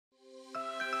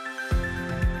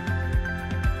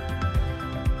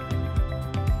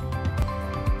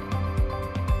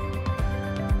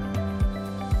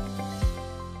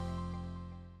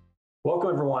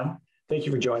Welcome, everyone. Thank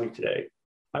you for joining today.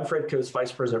 I'm Fred Coase,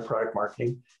 Vice President of Product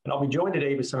Marketing, and I'll be joined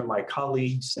today by some of my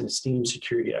colleagues and esteemed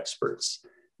security experts.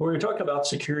 We're going to talk about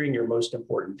securing your most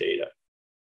important data.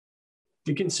 If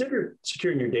you consider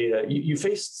securing your data, you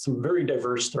face some very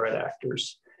diverse threat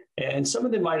actors, and some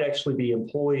of them might actually be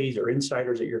employees or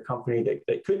insiders at your company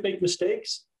that could make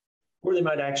mistakes, or they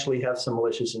might actually have some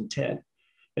malicious intent.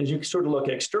 As you sort of look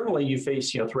externally, you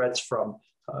face threats from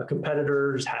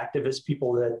competitors, hacktivists,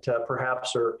 people that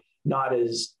perhaps are not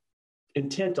as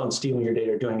intent on stealing your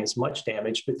data or doing as much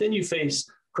damage. But then you face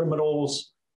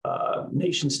criminals,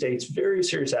 nation states, very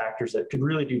serious actors that could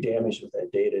really do damage with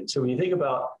that data. And so when you think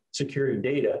about securing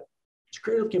data, it's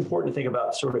critically important to think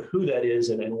about sort of who that is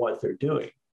and what they're doing.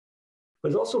 But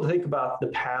it's also to think about the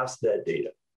paths to that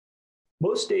data.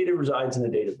 Most data resides in a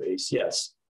database,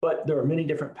 yes, but there are many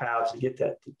different paths to get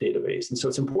that database. And so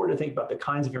it's important to think about the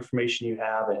kinds of information you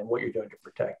have and what you're doing to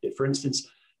protect it. For instance,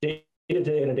 data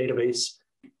today in a database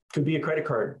could be a credit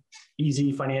card,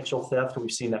 easy financial theft, and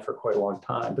we've seen that for quite a long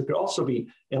time, but it could also be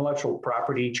intellectual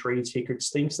property, trade secrets,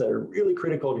 things that are really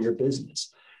critical to your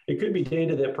business. It could be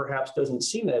data that perhaps doesn't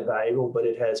seem that valuable, but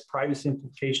it has privacy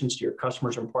implications to your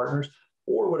customers and partners.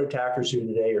 Or what attackers do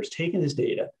today is taking this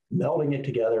data, melding it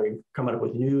together, and coming up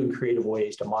with new and creative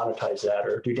ways to monetize that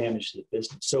or do damage to the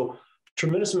business. So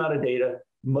tremendous amount of data,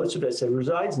 most of it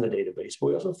resides in the database, but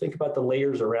we also think about the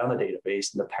layers around the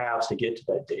database and the paths to get to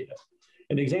that data.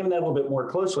 And to examine that a little bit more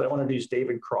closely, I want to introduce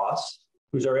David Cross,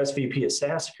 who's our SVP of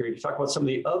SaaS Security, to talk about some of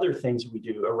the other things we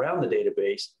do around the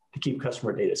database to keep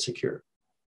customer data secure.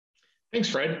 Thanks,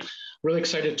 Fred. Really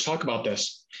excited to talk about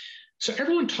this. So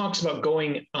everyone talks about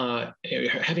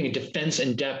having a defense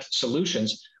in depth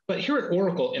solutions, but here at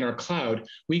Oracle in our cloud,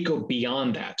 we go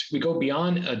beyond that. We go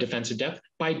beyond a defense in depth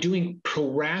by doing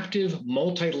proactive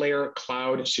multi-layer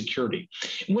cloud security.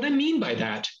 And what I mean by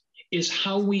that is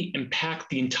how we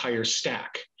impact the entire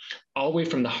stack, all the way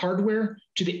from the hardware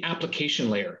to the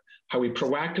application layer, how we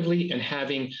proactively and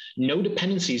having no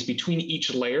dependencies between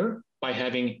each layer by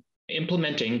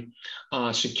implementing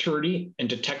security and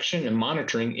detection and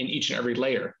monitoring in each and every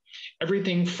layer.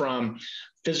 Everything from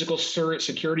physical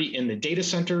security in the data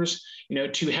centers,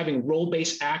 to having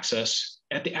role-based access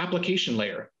at the application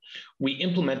layer. We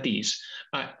implement these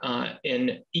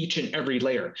in each and every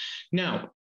layer.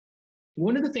 Now,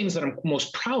 one of the things that I'm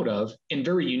most proud of and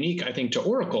very unique, I think, to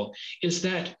Oracle is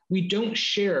that we don't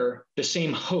share the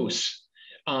same hosts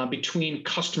between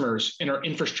customers in our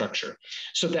infrastructure,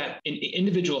 so that an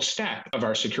individual stack of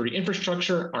our security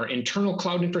infrastructure, our internal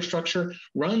cloud infrastructure,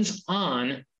 runs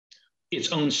on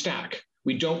its own stack.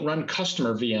 We don't run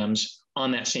customer VMs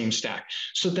on that same stack,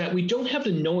 so that we don't have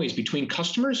the noise between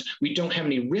customers. We don't have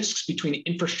any risks between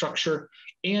infrastructure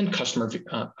and customer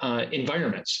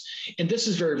environments. And this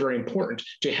is very, very important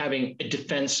to having a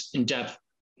defense in depth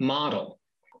model.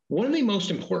 One of the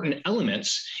most important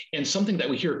elements, and something that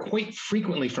we hear quite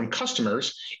frequently from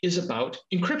customers, is about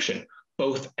encryption,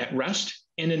 both at rest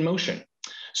and in motion.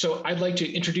 So I'd like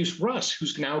to introduce Russ,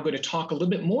 who's now going to talk a little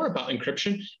bit more about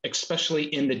encryption,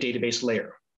 especially in the database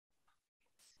layer.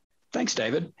 Thanks,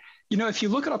 David. If you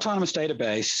look at Autonomous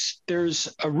Database,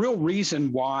 there's a real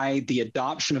reason why the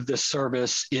adoption of this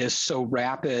service is so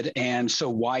rapid and so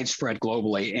widespread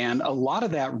globally. And a lot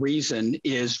of that reason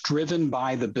is driven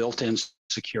by the built-in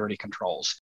security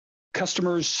controls.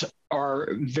 Customers are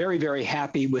very, very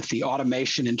happy with the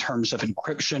automation in terms of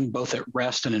encryption, both at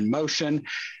rest and in motion.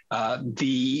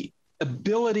 The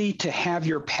ability to have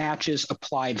your patches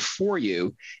applied for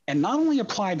you, and not only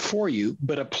applied for you,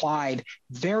 but applied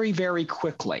very, very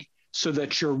quickly, so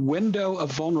that your window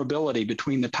of vulnerability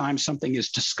between the time something is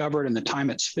discovered and the time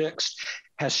it's fixed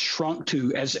has shrunk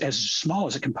to as small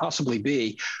as it can possibly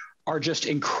be, are just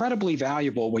incredibly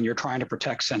valuable when you're trying to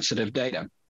protect sensitive data.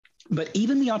 But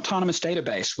even the Autonomous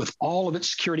Database, with all of its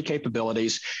security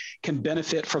capabilities, can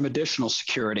benefit from additional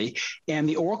security. And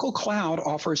the Oracle Cloud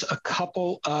offers a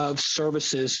couple of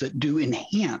services that do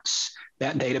enhance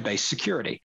that database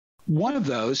security. One of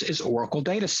those is Oracle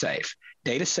DataSafe.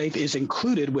 DataSafe is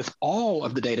included with all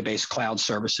of the database cloud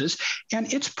services,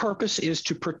 and its purpose is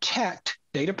to protect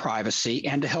data privacy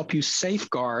and to help you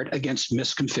safeguard against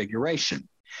misconfiguration.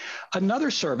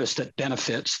 Another service that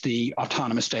benefits the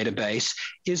Autonomous Database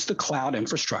is the Cloud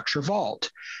Infrastructure Vault.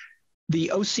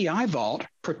 The OCI Vault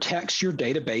protects your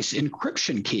database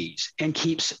encryption keys and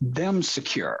keeps them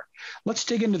secure. Let's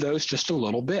dig into those just a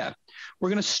little bit. We're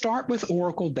going to start with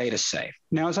Oracle DataSafe.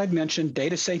 Now, as I've mentioned,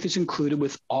 DataSafe is included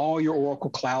with all your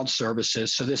Oracle Cloud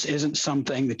services, so this isn't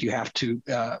something that you have to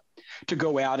to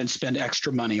go out and spend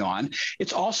extra money on.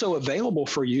 It's also available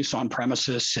for use on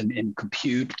premises and in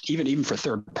compute, even for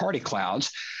third-party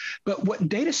clouds. But what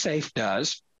DataSafe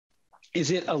does is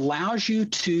it allows you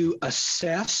to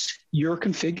assess your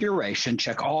configuration,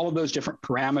 check all of those different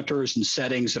parameters and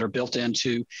settings that are built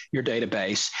into your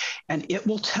database, and it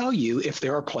will tell you if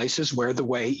there are places where the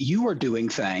way you are doing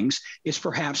things is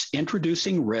perhaps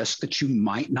introducing risk that you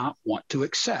might not want to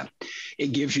accept. It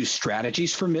gives you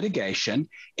strategies for mitigation,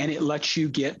 and it lets you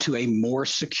get to a more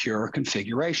secure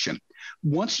configuration.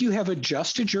 Once you have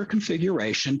adjusted your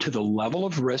configuration to the level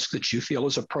of risk that you feel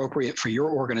is appropriate for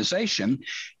your organization,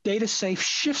 DataSafe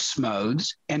shifts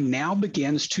modes and now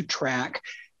begins to track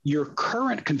your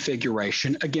current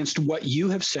configuration against what you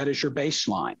have set as your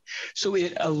baseline. So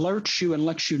it alerts you and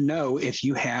lets you know if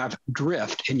you have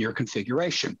drift in your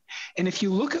configuration. And if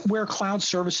you look at where cloud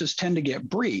services tend to get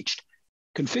breached,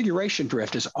 configuration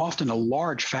drift is often a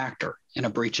large factor in a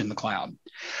breach in the cloud.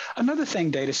 Another thing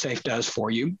DataSafe does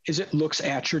for you is it looks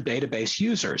at your database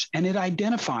users and it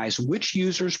identifies which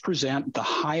users present the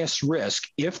highest risk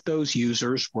if those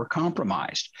users were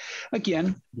compromised.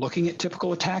 Again, looking at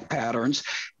typical attack patterns,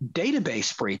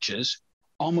 database breaches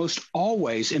almost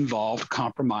always involve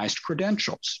compromised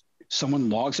credentials. Someone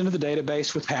logs into the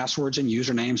database with passwords and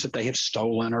usernames that they have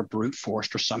stolen or brute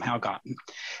forced or somehow gotten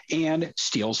and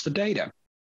steals the data.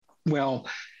 Well,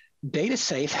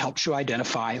 DataSafe helps you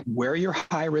identify where your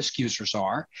high-risk users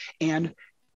are and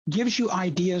gives you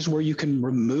ideas where you can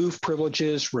remove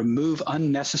privileges, remove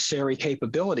unnecessary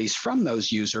capabilities from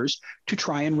those users to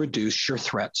try and reduce your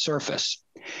threat surface.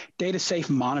 DataSafe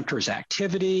monitors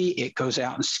activity. It goes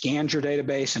out and scans your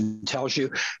database and tells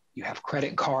you you have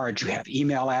credit cards, you have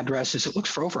email addresses. It looks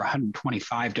for over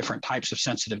 125 different types of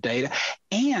sensitive data,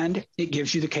 and it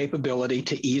gives you the capability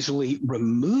to easily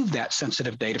remove that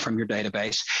sensitive data from your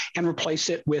database and replace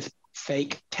it with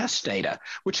fake test data,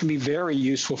 which can be very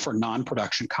useful for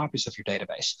non-production copies of your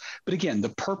database. But again, the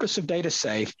purpose of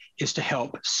DataSafe is to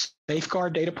help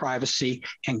safeguard data privacy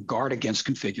and guard against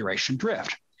configuration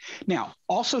drift. Now,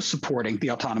 also supporting the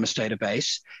Autonomous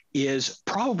Database is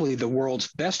probably the world's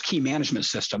best key management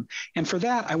system. And for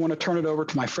that, I want to turn it over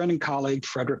to my friend and colleague,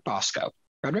 Frederick Bosco.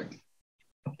 Frederick?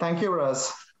 Thank you,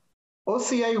 Russ.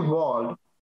 OCI Vault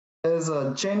is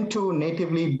a Gen 2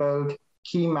 natively built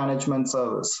key management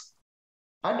service.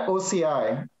 At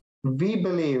OCI, we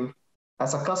believe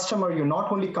as a customer, you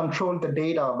not only control the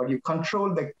data, but you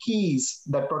control the keys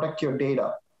that protect your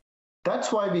data.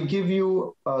 That's why we give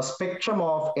you a spectrum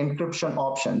of encryption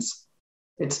options.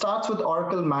 It starts with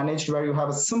Oracle Managed, where you have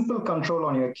a simple control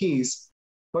on your keys,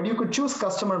 but you could choose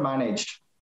Customer Managed.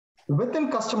 Within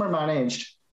Customer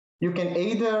Managed, you can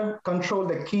either control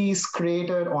the keys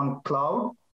created on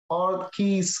cloud or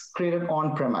keys created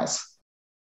on-premise.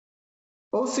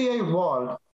 OCI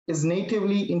Vault is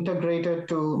natively integrated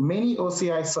to many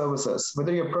OCI services,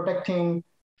 whether you're protecting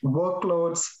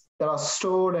workloads that are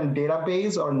stored in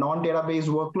database or non-database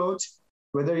workloads,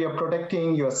 whether you're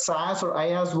protecting your SaaS or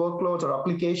IaaS workloads or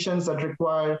applications that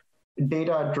require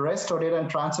data at rest or data in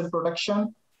transit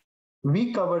protection,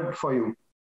 we cover it for you.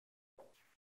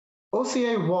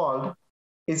 OCI Vault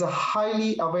is a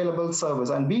highly available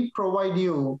service, and we provide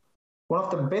you one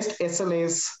of the best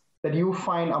SLAs that you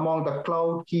find among the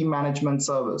cloud key management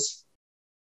service.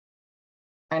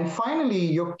 And finally,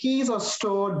 your keys are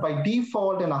stored by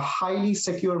default in a highly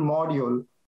secure module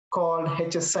called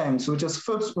HSMs, which is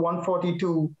FIPS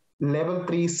 142 Level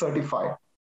 3 certified.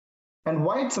 And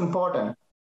why it's important?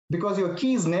 Because your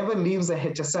keys never leaves the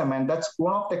HSM, and that's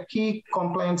one of the key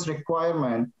compliance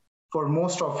requirements for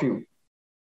most of you.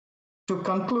 To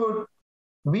conclude,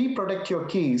 we protect your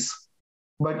keys,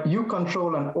 but you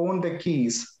control and own the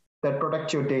keys that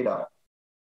protect your data.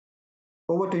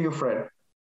 Over to you, Fred.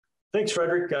 Thanks,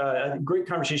 Frederick. Great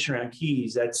conversation around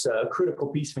keys. That's a critical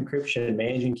piece of encryption,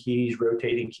 managing keys,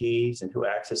 rotating keys, and who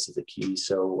accesses the keys.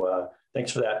 So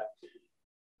thanks for that.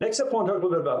 Next up, I want to talk a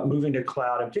little bit about moving to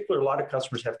cloud. In particular, a lot of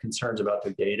customers have concerns about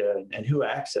their data and who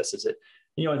accesses it.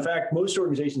 In fact, most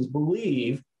organizations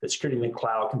believe that security in the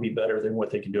cloud can be better than what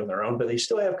they can do on their own, but they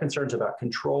still have concerns about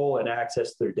control and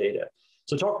access to their data.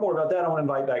 So talk more about that. I want to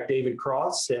invite back David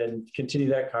Cross and continue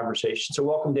that conversation. So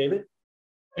welcome, David.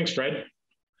 Thanks, Fred.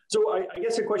 So I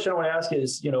guess the question I want to ask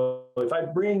is, if I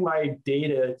bring my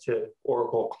data to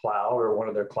Oracle Cloud or one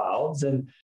of their clouds, and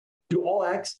do all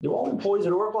employees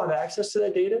at Oracle have access to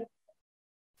that data?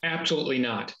 Absolutely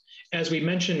not. as we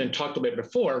mentioned and talked a bit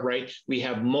before, right, we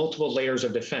have multiple layers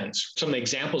of defense. Some of the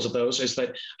examples of those is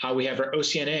that how we have our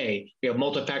OCNA, we have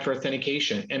multi-factor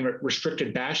authentication and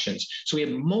restricted bastions. So we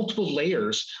have multiple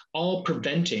layers, all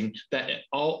preventing that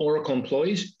all Oracle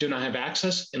employees do not have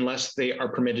access unless they are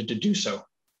permitted to do so.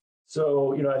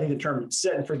 So, I think the term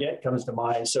set and forget comes to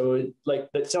mind. So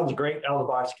that sounds great out of the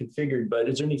box configured, but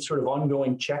is there any sort of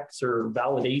ongoing checks or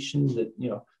validations that,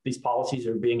 these policies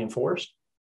are being enforced?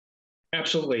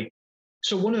 Absolutely.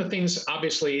 So one of the things,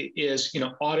 obviously, is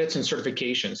audits and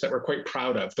certifications that we're quite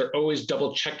proud of. They're always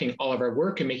double checking all of our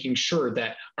work and making sure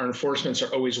that our enforcements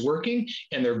are always working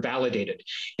and they're validated.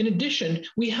 In addition,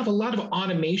 we have a lot of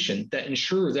automation that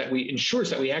ensures that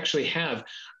we actually have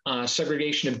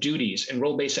segregation of duties and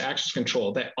role-based access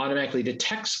control that automatically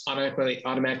detects,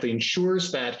 automatically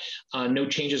ensures that no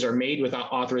changes are made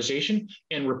without authorization,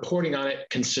 and reporting on it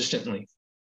consistently.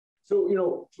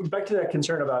 So, back to that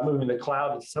concern about moving to the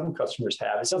cloud that some customers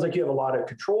have, it sounds like you have a lot of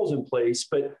controls in place,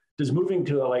 but does moving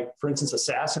to, for instance, a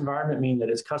SaaS environment mean that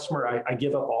as a customer, I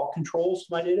give up all controls to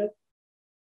my data?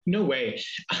 No way.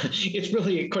 It's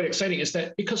really quite exciting is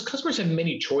that because customers have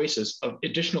many choices of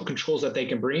additional controls that they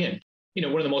can bring in.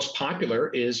 One of the most popular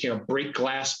is, break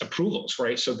glass approvals,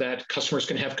 right? So that customers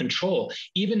can have control.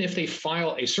 Even if they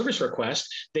file a service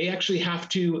request, they actually have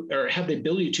to, or have the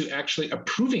ability to actually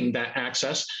approving that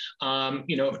access,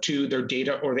 to their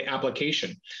data or the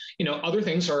application. Other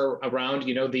things are around,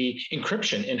 the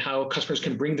encryption and how customers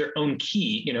can bring their own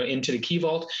key, into the key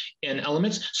vault and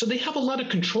elements. So they have a lot of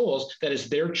controls that is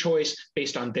their choice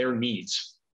based on their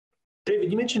needs.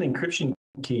 David, you mentioned encryption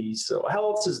keys. So how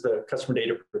else is the customer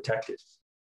data protected?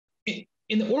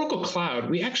 In the Oracle Cloud,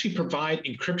 we actually provide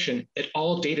encryption at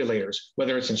all data layers,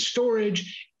 whether it's in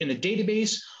storage, in the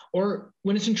database, or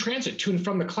when it's in transit to and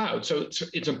from the cloud. So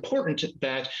it's important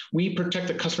that we protect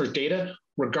the customer's data,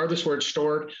 regardless where it's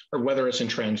stored or whether it's in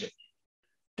transit.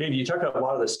 David, you talked about a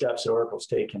lot of the steps that Oracle's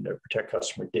taken to protect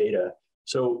customer data.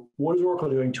 So what is Oracle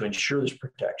doing to ensure this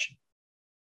protection?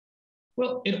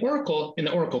 Well, in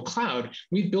the Oracle Cloud,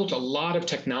 we've built a lot of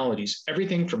technologies,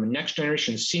 everything from next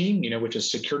generation SIEM, which is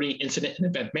security, incident, and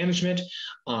event management,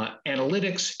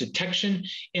 analytics, detection,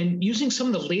 and using some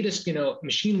of the latest,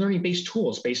 machine learning based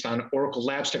tools based on Oracle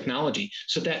Labs technology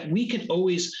so that we can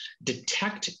always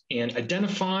detect and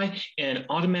identify and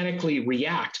automatically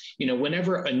react,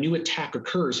 whenever a new attack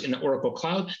occurs in the Oracle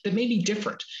Cloud that may be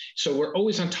different. So we're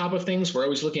always on top of things. We're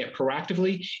always looking at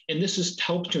proactively, and this has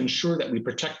helped to ensure that we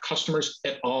protect customers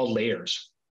at all layers.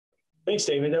 Thanks,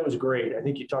 David. That was great. I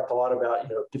think you talked a lot about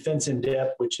defense in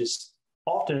depth, which is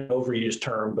often an overused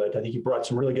term, but I think you brought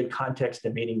some really good context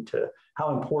and meaning to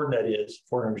how important that is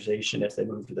for an organization as they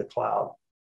move to the cloud.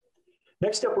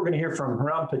 Next up, we're going to hear from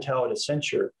Haran Patel at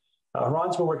Accenture.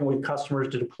 Haran's been working with customers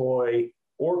to deploy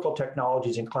Oracle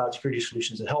technologies and cloud security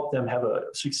solutions that help them have a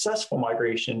successful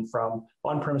migration from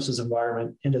on-premises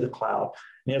environment into the cloud.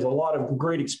 And he has a lot of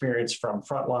great experience from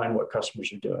frontline what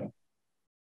customers are doing.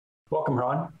 Welcome,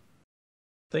 Ron.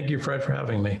 Thank you, Fred, for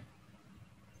having me.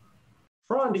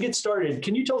 Ron, to get started,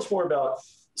 can you tell us more about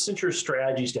Accenture's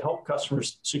strategies to help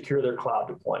customers secure their cloud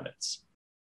deployments?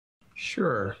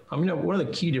 Sure. One of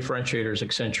the key differentiators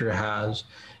Accenture has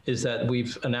is that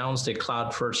we've announced a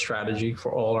cloud-first strategy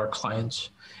for all our clients.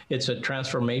 It's a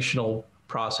transformational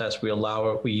process.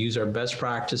 We use our best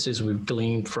practices. We've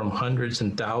gleaned from hundreds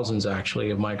and thousands,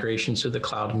 actually, of migrations to the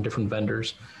cloud and different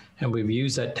vendors. And we've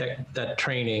used that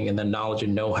training and the knowledge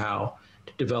and know-how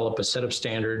to develop a set of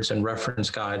standards and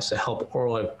reference guides to help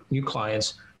all our new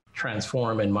clients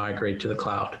transform and migrate to the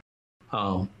cloud.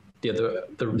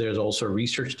 There's also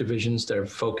research divisions that are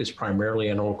focused primarily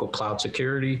on Oracle Cloud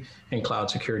Security and cloud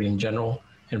security in general.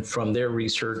 And from their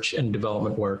research and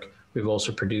development work, we've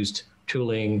also produced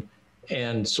tooling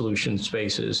and solution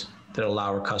spaces that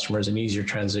allow our customers an easier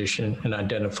transition and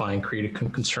identifying critical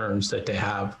concerns that they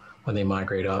have when they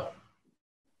migrate up.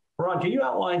 Ron, can you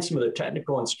outline some of the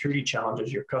technical and security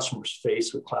challenges your customers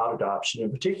face with cloud adoption, in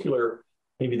particular,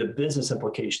 maybe the business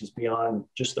implications beyond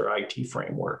just their IT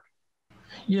framework?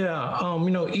 Yeah,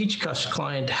 each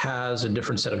client has a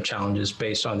different set of challenges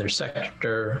based on their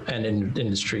sector and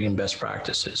industry and best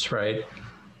practices, right?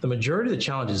 The majority of the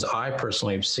challenges I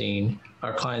personally have seen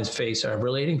our clients face are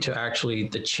relating to actually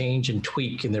the change and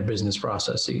tweak in their business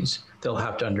processes they'll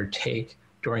have to undertake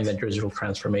during that digital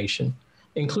transformation,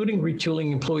 including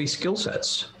retooling employee skill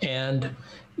sets and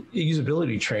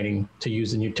usability training to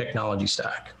use the new technology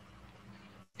stack.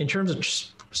 In terms of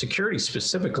security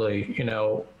specifically,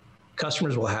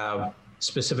 customers will have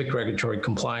specific regulatory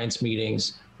compliance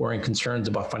meetings, worrying concerns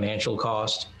about financial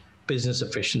cost, business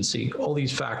efficiency. All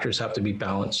these factors have to be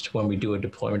balanced when we do a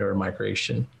deployment or a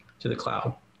migration to the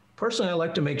cloud. Personally, I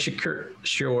like to make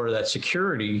sure that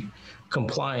security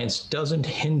compliance doesn't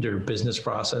hinder business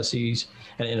processes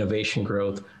and innovation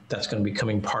growth that's going to be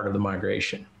becoming part of the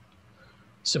migration.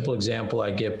 Simple example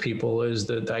I give people is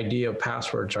the idea of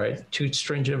passwords, right? Too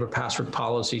stringent of a password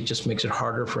policy just makes it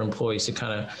harder for employees to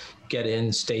kind of get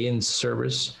in, stay in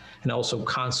service, and also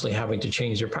constantly having to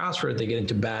change their password. They get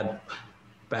into bad,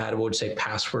 I would say,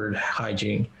 password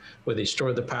hygiene, where they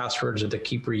store the passwords or they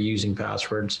keep reusing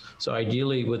passwords. So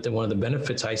ideally, one of the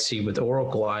benefits I see with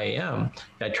Oracle IAM,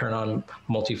 I turn on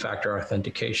multi-factor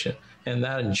authentication. And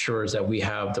that ensures that we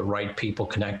have the right people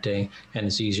connecting, and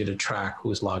it's easier to track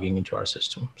who's logging into our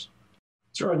systems.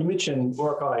 So Ron, you mentioned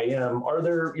Oracle IAM. Are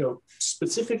there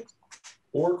specific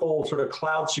Oracle sort of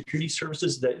cloud security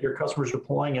services that your customers are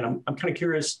deploying? And I'm kind of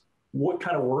curious, what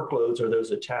kind of workloads are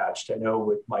those attached? I know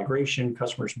with migration,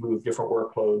 customers move different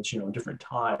workloads, different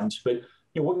times, but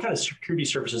what kind of security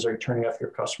services are you turning off your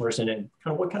customers, and then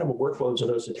kind of what kind of workloads are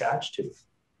those attached to?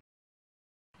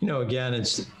 Again,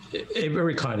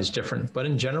 every client is different, but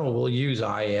in general, we'll use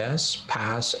IaaS,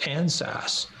 PaaS, and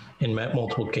SaaS in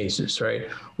multiple cases, right?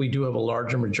 We do have a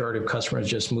larger majority of customers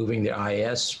just moving the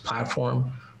IaaS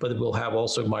platform, but we'll have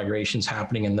also migrations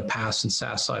happening in the PaaS and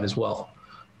SaaS side as well.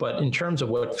 But in terms of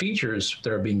what features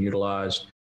that are being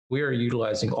utilized, we are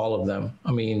utilizing all of them.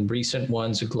 I mean, recent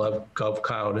ones,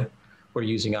 GovCloud, we're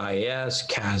using IaaS,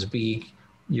 CASB,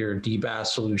 your DBaaS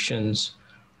solutions,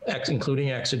 including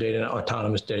Exadata,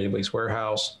 Autonomous Database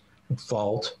Warehouse,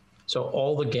 Vault. So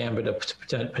all the gambit of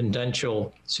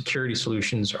potential security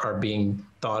solutions are being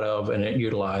thought of and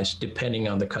utilized depending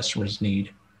on the customer's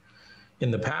need. In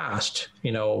the past,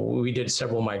 we did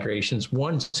several migrations.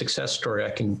 One success story I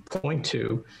can point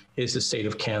to is the state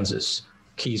of Kansas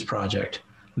Keys project.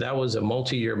 That was a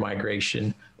multi-year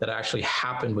migration that actually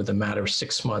happened within a matter of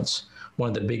 6 months. One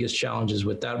of the biggest challenges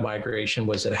with that migration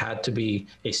was it had to be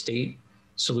a state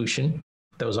solution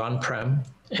that was on-prem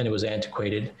and it was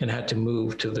antiquated and had to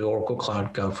move to the Oracle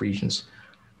Cloud Gov regions.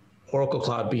 Oracle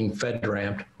Cloud being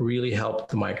FedRAMP really helped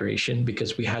the migration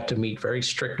because we had to meet very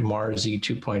strict MARZ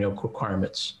 2.0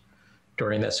 requirements.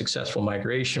 During that successful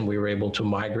migration, we were able to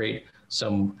migrate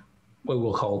some what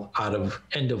we'll call out of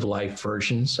end-of-life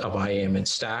versions of IAM and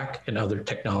Stack and other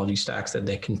technology stacks that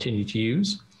they continue to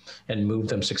use and move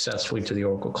them successfully to the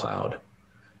Oracle Cloud,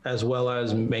 as well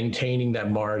as maintaining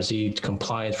that MARZ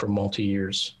compliance for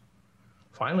multi-years.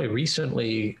 Finally,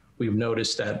 recently, we've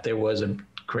noticed that there was a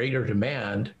greater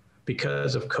demand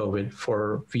because of COVID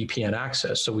for VPN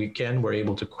access. So we're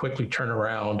able to quickly turn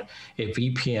around a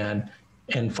VPN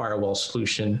and firewall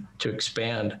solution to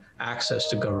expand access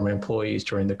to government employees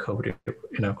during the COVID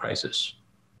crisis.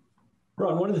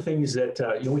 Ron, one of the things that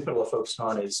we put a lot of focus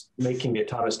on is making the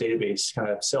Autonomous Database kind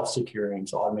of self-securing,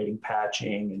 so automating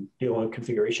patching and dealing with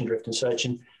configuration drift and such.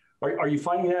 And are you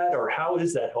finding that, or how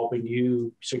is that helping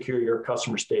you secure your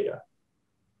customers' data?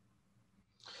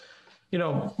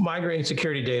 Migrating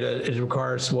security data, it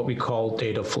requires what we call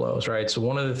data flows, right? So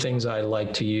one of the things I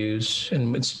like to use,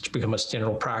 and it's become a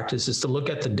general practice, is to look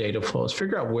at the data flows,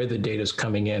 figure out where the data is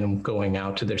coming in and going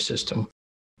out to their system.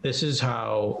 This is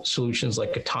how solutions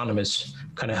like Autonomous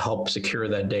kind of help secure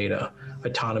that data.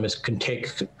 Autonomous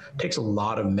takes a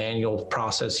lot of manual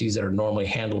processes that are normally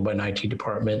handled by an IT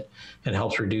department and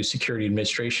helps reduce security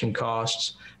administration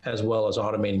costs, as well as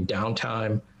automating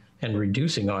downtime and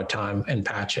reducing odd time and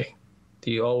patching.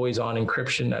 The always-on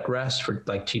encryption at rest for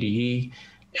like TDE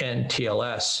and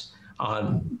TLS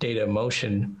on data in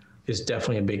motion is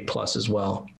definitely a big plus as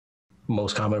well.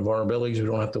 Most common vulnerabilities we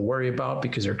don't have to worry about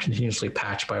because they're continuously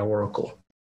patched by Oracle.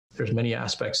 There's many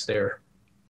aspects there.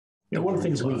 One of the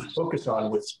things we focus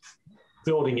on was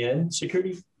building in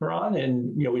security, Ron,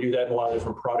 and we do that in a lot of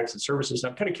different products and services. And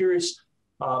I'm kind of curious,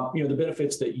 the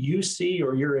benefits that you see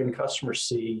or your end customers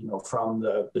see, from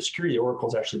the security that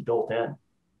Oracle's actually built in.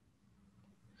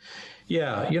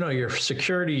 Yeah, your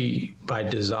security by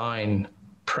design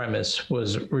premise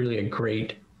was really a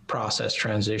great process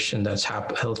transition that's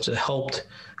helped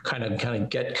kind of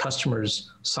get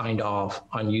customers signed off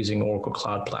on using Oracle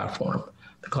Cloud Platform.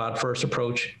 The cloud first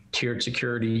approach, tiered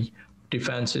security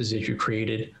defenses that you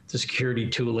created, the security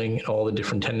tooling, and all the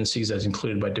different tendencies that's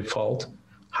included by default,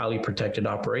 highly protected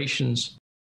operations.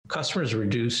 Customers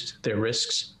reduced their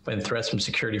risks and threats from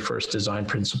security first design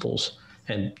principles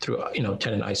and through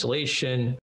tenant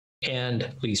isolation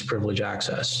and least privilege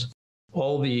access.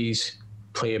 All these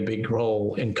play a big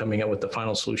role in coming up with the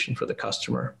final solution for the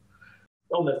customer.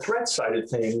 On the threat side of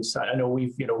things, I know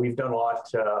we've done a lot.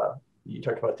 You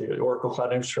talked about the Oracle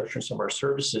Cloud Infrastructure and some of our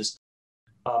services.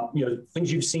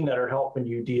 Things you've seen that are helping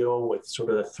you deal with sort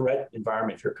of the threat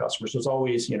environment for your customers. There's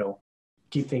always,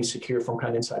 keep things secure from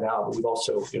kind of inside out. But we've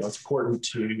also, it's important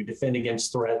to defend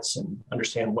against threats and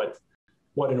understand what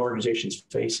an organization is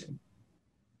facing.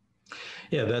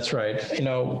 Yeah, that's right.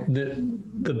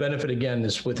 The benefit again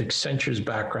is with Accenture's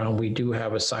background, we do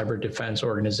have a cyber defense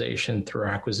organization through our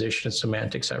acquisition of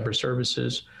Semantic Cyber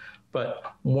Services. But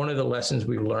one of the lessons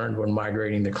we learned when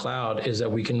migrating the cloud is that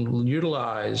we can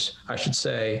utilize, I should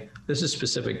say, this is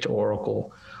specific to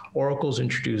Oracle. Oracle's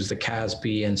introduced the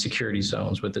CASB and security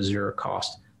zones with the zero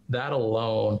cost. That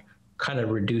alone kind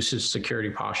of reduces security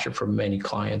posture for many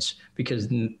clients, because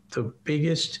the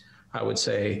biggest, I would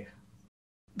say,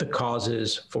 the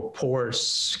causes for poor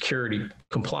security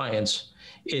compliance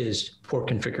is poor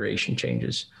configuration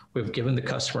changes. We've given the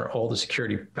customer all the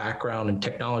security background and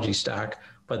technology stack,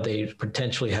 but they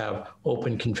potentially have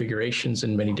open configurations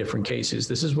in many different cases.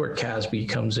 This is where CASB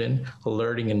comes in,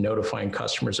 alerting and notifying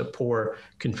customers of poor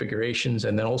configurations,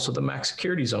 and then also the max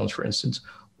security zones, for instance.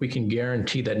 We can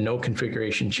guarantee that no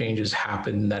configuration changes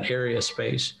happen in that area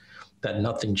space, that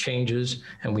nothing changes,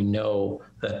 and we know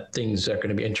that things that are going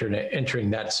to be entering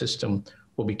that system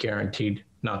will be guaranteed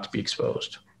not to be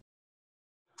exposed.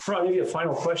 Ron, maybe a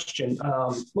final question.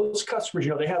 Most customers,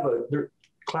 they have their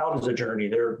cloud is a journey.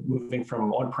 They're moving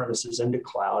from on-premises into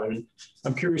cloud. And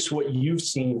I'm curious what you've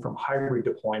seen from hybrid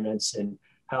deployments and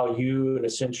how you and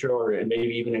Accenture, and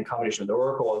maybe even in combination with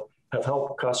Oracle, have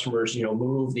helped customers,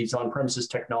 move these on-premises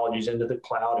technologies into the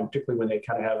cloud, and particularly when they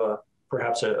kind of have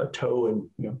perhaps a toe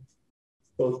in,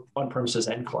 both on-premises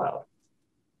and cloud.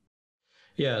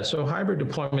 Yeah, so hybrid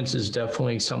deployments is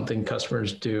definitely something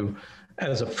customers do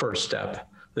as a first step.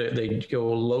 They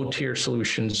go low-tier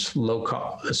solutions,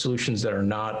 low-cost solutions that are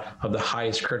not of the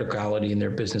highest criticality in their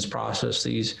business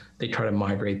processes. They try to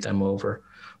migrate them over.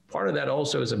 Part of that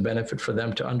also is a benefit for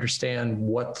them to understand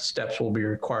what steps will be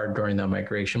required during that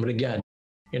migration. But again,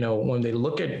 when they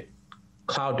look at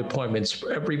cloud deployments,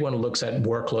 everyone looks at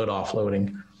workload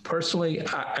offloading. Personally, at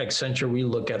Accenture, we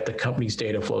look at the company's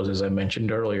data flows, as I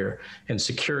mentioned earlier, and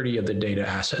security of the data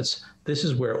assets. This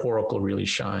is where Oracle really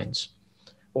shines.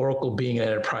 Oracle being an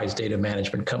enterprise data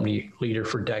management company leader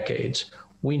for decades,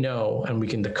 we know,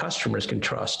 and the customers can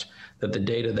trust that the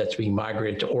data that's being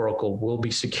migrated to Oracle will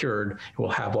be secured and will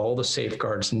have all the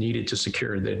safeguards needed to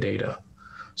secure the data.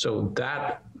 So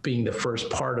that being the first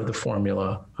part of the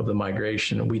formula of the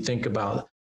migration, we think about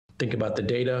the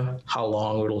data, how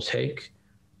long it'll take,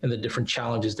 and the different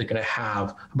challenges they're going to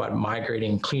have about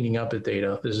migrating and cleaning up the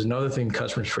data. This is another thing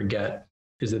customers forget,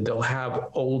 is that they'll have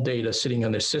old data sitting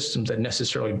on their systems that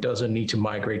necessarily doesn't need to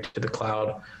migrate to the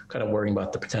cloud, kind of worrying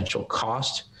about the potential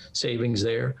cost savings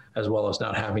there, as well as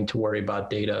not having to worry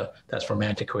about data that's from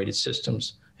antiquated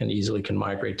systems and easily can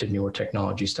migrate to newer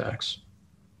technology stacks.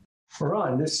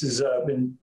 Ron, this has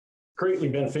been greatly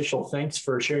beneficial. Thanks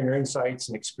for sharing your insights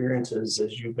and experiences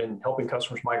as you've been helping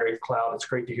customers migrate to cloud. It's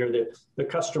great to hear the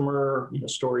customer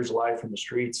stories live from the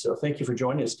streets. So thank you for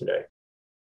joining us today.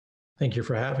 Thank you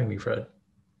for having me, Fred.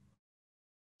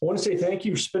 I want to say thank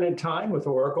you for spending time with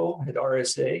Oracle at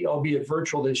RSA, albeit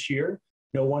virtual this year.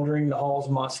 No wandering the halls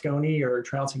of Moscone or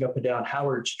trouncing up and down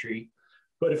Howard Street.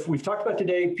 But if we've talked about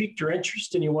today piqued your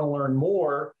interest and you want to learn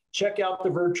more, check out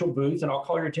the virtual booth, and I'll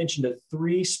call your attention to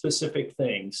 3 specific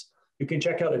things. You can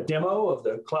check out a demo of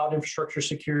the cloud infrastructure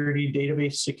security,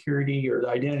 database security, or the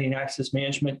identity and access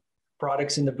management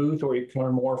products in the booth, or you can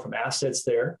learn more from assets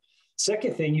there.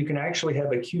 Second thing, you can actually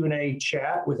have a Q&A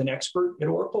chat with an expert at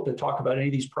Oracle to talk about any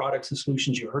of these products and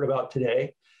solutions you heard about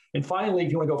today. And finally,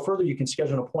 if you want to go further, you can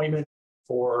schedule an appointment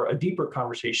for a deeper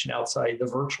conversation outside the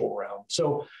virtual realm.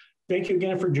 So thank you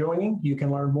again for joining. You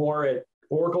can learn more at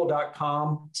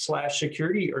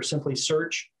oracle.com/security or simply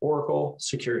search Oracle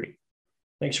Security.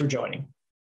 Thanks for joining.